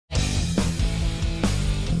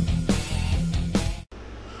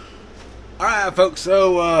Alright folks,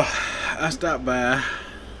 so I stopped by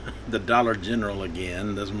the Dollar General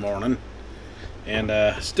again this morning, and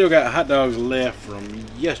still got hot dogs left from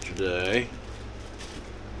yesterday,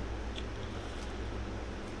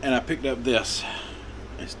 and I picked up this.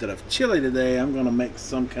 Instead of chili today, I'm going to make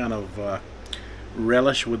some kind of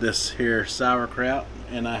relish with this here sauerkraut,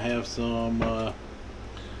 and I have some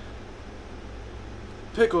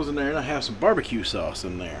pickles in there, and I have some barbecue sauce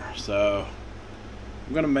in there. So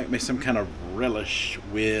I'm going to make me some kind of relish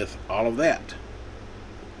with all of that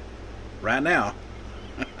right now.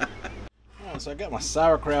 Alright, so I got my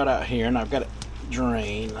sauerkraut out here, and I've got it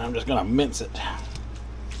drained. I'm just going to mince it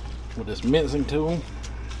with this mincing tool.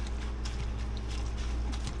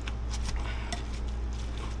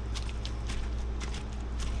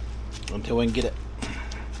 Until we can get it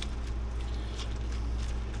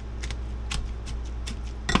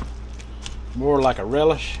more like a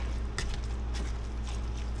relish.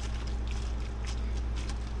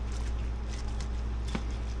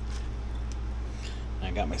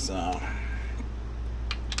 I got me some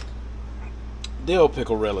dill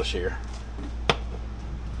pickle relish here.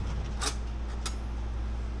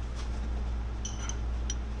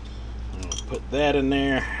 I'm gonna put that in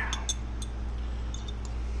there.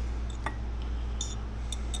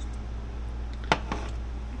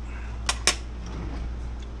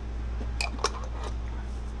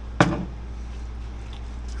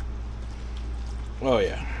 Oh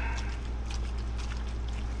yeah.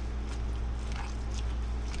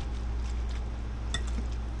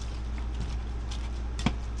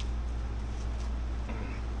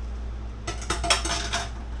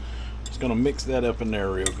 Just gonna mix that up in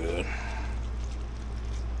there real good.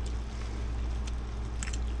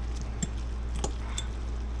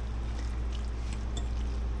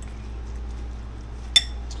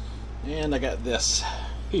 And I got this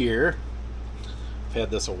here. I've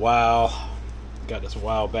had this a while. Got this a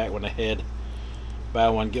while back when they had buy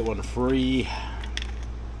one get one free.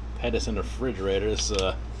 Had this in the refrigerator. It's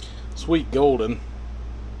sweet golden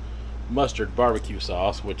mustard barbecue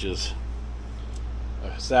sauce, which is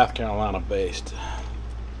a South Carolina based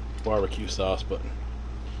barbecue sauce, but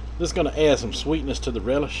this is going to add some sweetness to the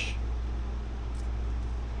relish.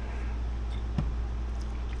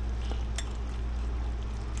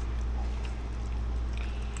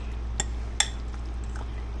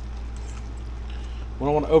 We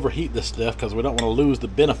don't want to overheat this stuff because we don't want to lose the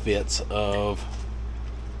benefits of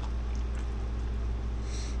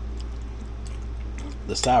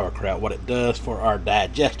the sauerkraut, what it does for our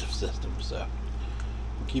digestive system. So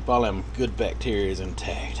we'll keep all them good bacteria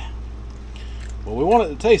intact. Well, we want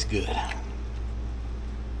it to taste good.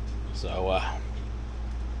 So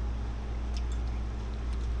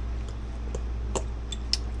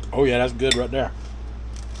oh yeah, that's good right there.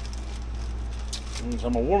 So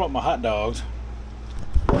I'm gonna warm up my hot dogs.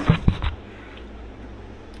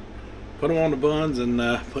 Put them on the buns and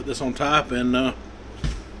put this on top and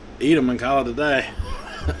eat them and call it a day.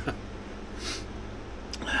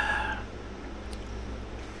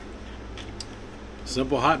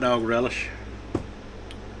 Simple hot dog relish.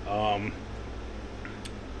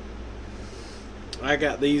 I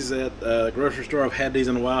got these at the grocery store. I've had these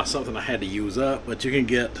in a while. Something I had to use up, but you can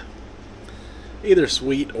get either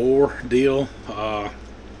sweet or dill.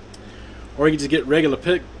 Or you can just get regular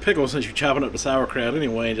pickles since you're chopping up the sauerkraut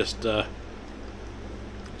anyway, and just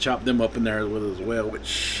chop them up in there with it as well,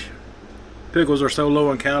 which pickles are so low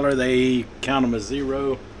in calorie, they count them as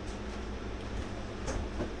 0.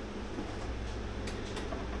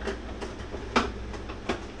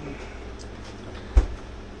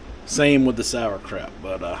 Same with the sauerkraut,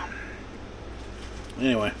 but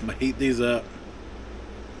anyway, I'm going to heat these up.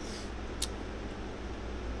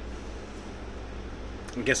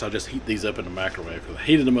 I guess I'll just heat these up in the microwave because I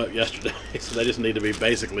heated them up yesterday, so they just need to be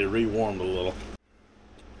basically rewarmed a little.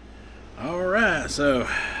 Alright, so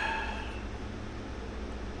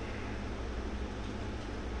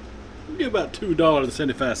we'll get about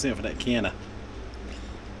 $2.75 for that can of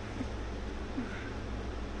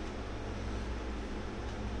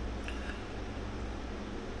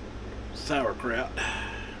sauerkraut.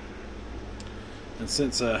 And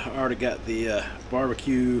since I already got the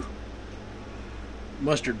barbecue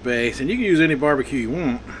mustard base, and you can use any barbecue you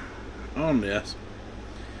want on this.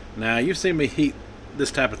 Now, you've seen me heat this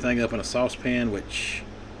type of thing up in a saucepan, which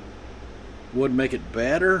would make it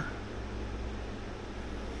better,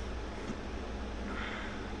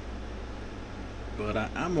 but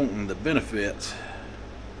I'm wanting the benefits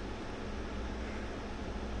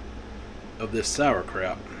of this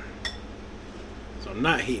sauerkraut. So I'm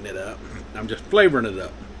not heating it up, I'm just flavoring it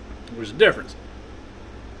up. There's a difference.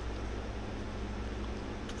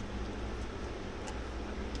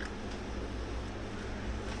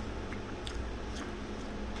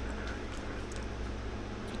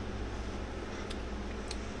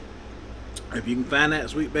 If you can find that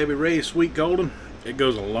Sweet Baby Ray's Sweet Golden, it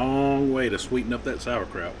goes a long way to sweeten up that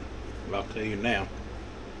sauerkraut. I'll tell you now.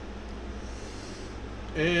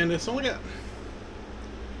 And it's only got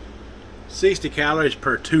 60 calories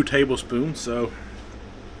per 2 tablespoons, so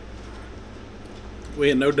we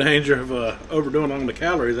had no danger of overdoing on the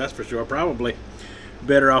calories, that's for sure. Probably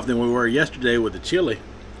better off than we were yesterday with the chili,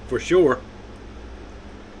 for sure.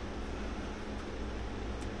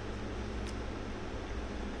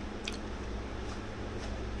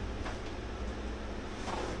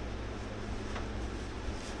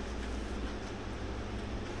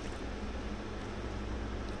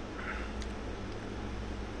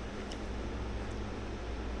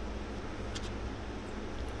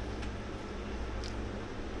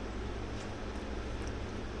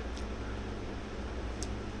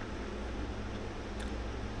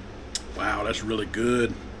 Wow, that's really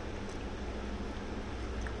good.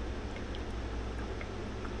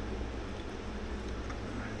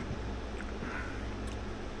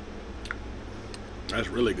 That's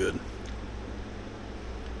really good.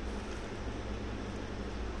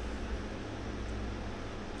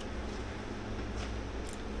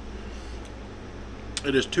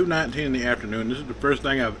 It is 2:19 in the afternoon. This is the first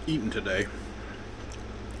thing I've eaten today.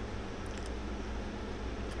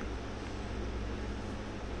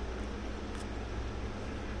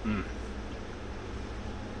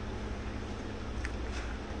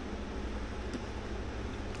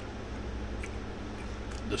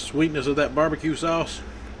 The sweetness of that barbecue sauce,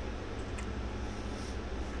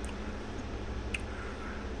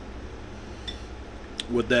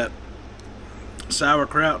 with that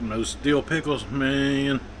sauerkraut and those dill pickles,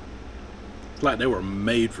 man, it's like they were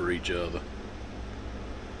made for each other.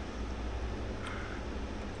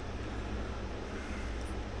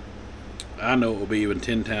 I know it will be even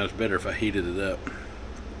 10 times better if I heated it up.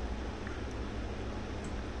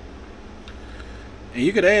 And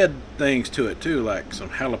you could add things to it too, like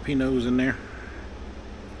some jalapenos in there,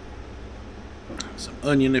 some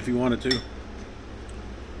onion if you wanted to.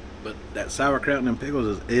 But that sauerkraut and them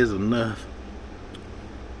pickles is enough.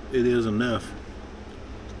 It is enough.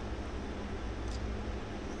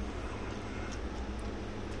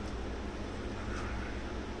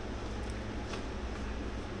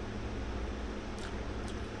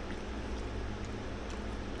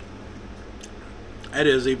 That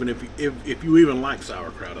is, even if you even like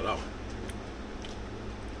sauerkraut at all.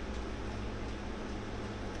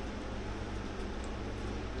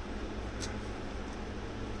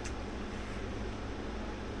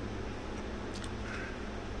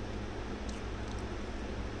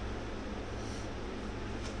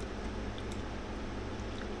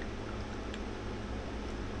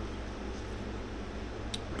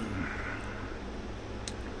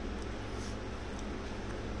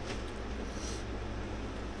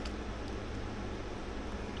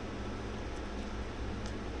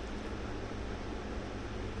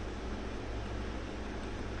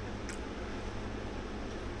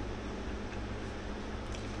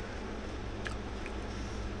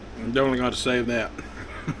 I'm definitely going to save that.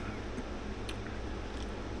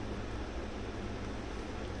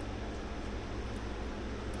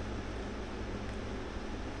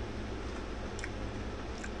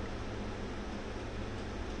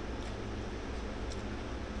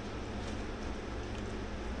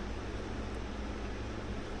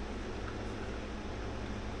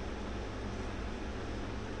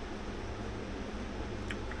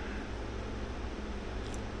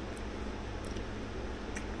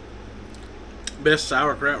 Best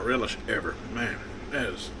sauerkraut relish ever. Man, that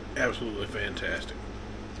is absolutely fantastic.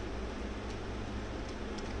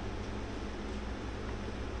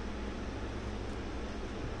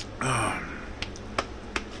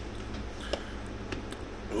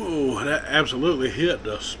 Oh, that absolutely hit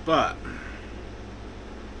the spot.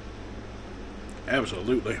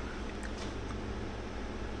 Absolutely.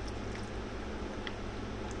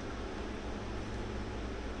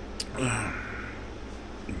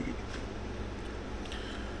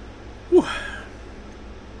 Whew.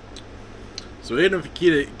 So even if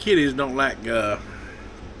kiddies don't like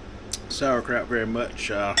sauerkraut very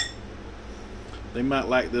much, they might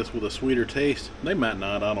like this with a sweeter taste. They might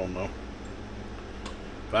not, I don't know.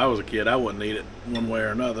 If I was a kid, I wouldn't eat it one way or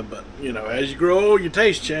another, but you know, as you grow old, your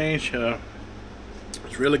tastes change.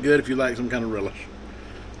 It's really good if you like some kind of relish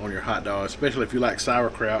on your hot dog, especially if you like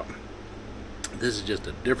sauerkraut. This is just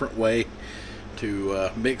a different way to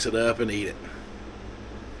mix it up and eat it.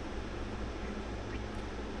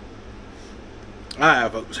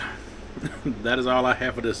 Alright, folks, that is all I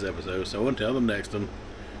have for this episode. So until the next one,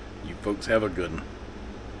 you folks have a good one.